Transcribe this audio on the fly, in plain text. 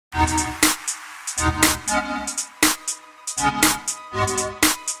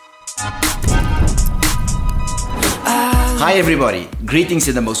Hi everybody, greetings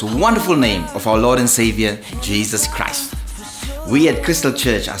in the most wonderful name of our Lord and Savior, Jesus Christ. We at Crystal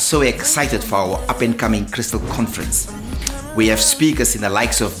Church are so excited for our up-and-coming Crystal Conference. We have speakers in the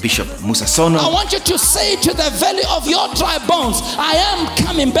likes of Bishop Musa Sono. I want you to say to the valley of your dry bones, I am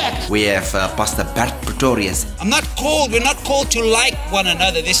coming back. We have Pastor Bert Pretorius. We're not called to like one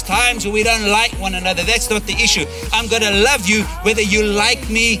another. There's times we don't like one another. That's not the issue. I'm going to love you whether you like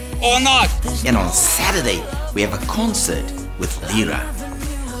me or not. And on Saturday, we have a concert with Lyra.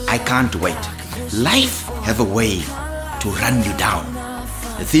 I can't wait. Life have a way to run you down.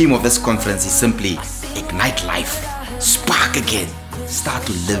 The theme of this conference is simply Ignite Life. Spark again. Start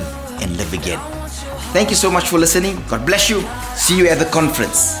to live and live again. Thank you so much for listening. God bless you. See you at the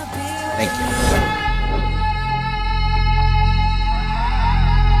conference. Thank you.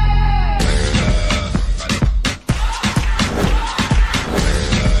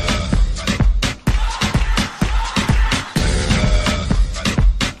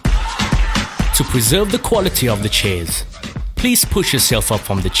 To preserve the quality of the chairs, please push yourself up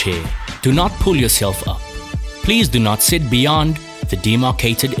from the chair. Do not pull yourself up. Please do not sit beyond the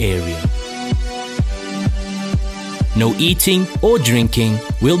demarcated area. No eating or drinking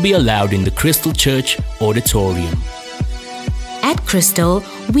will be allowed in the Crystal Church auditorium. At Crystal,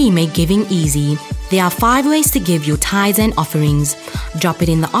 we make giving easy. There are 5 ways to give your tithes and offerings. Drop it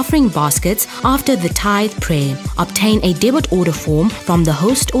in the offering baskets after the tithe prayer. Obtain a debit order form from the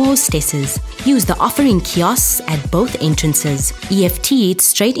host or hostesses. Use the offering kiosks at both entrances. EFT it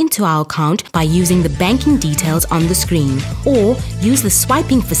straight into our account by using the banking details on the screen. Or use the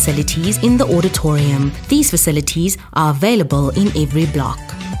swiping facilities in the auditorium. These facilities are available in every block.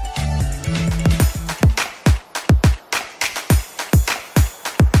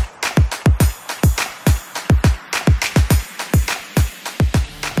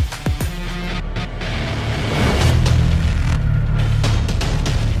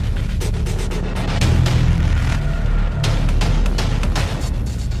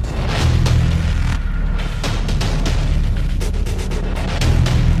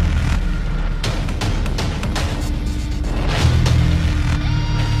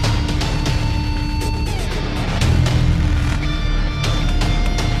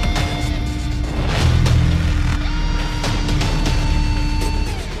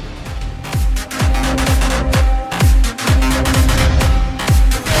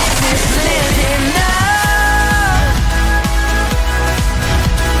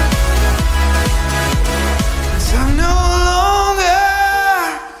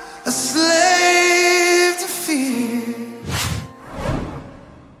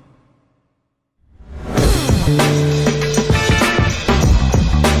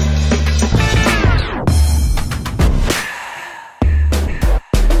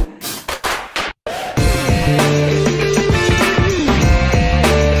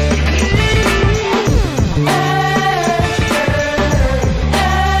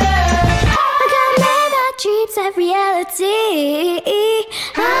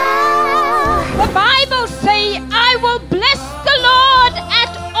 The Bible say, I will bless the Lord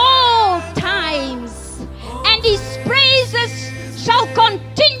at all times, and His praises shall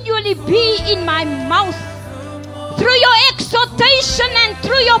continually be in my mouth. Through your exhortation and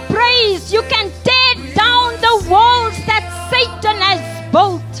through your praise, you can tear down the walls that Satan has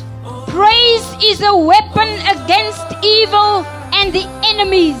built. Praise is a weapon against evil and the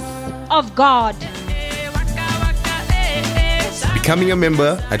enemies of God. Becoming a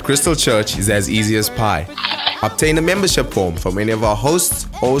member at Crystal Church is as easy as pie. Obtain a membership form from any of our hosts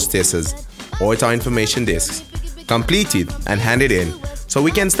or hostesses or at our information desks. Complete it and hand it in so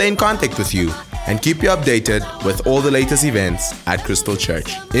we can stay in contact with you and keep you updated with all the latest events at Crystal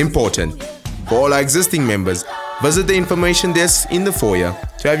Church. Important, for all our existing members, visit the information desk in the foyer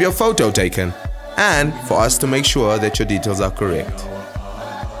to have your photo taken and for us to make sure that your details are correct.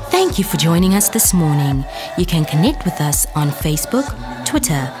 Thank you for joining us this morning. You can connect with us on Facebook,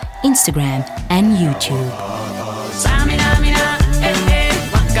 Twitter, Instagram, and YouTube.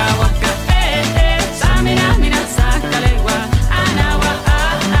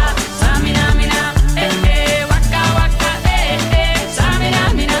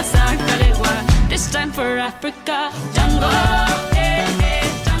 This time for Africa, jungle.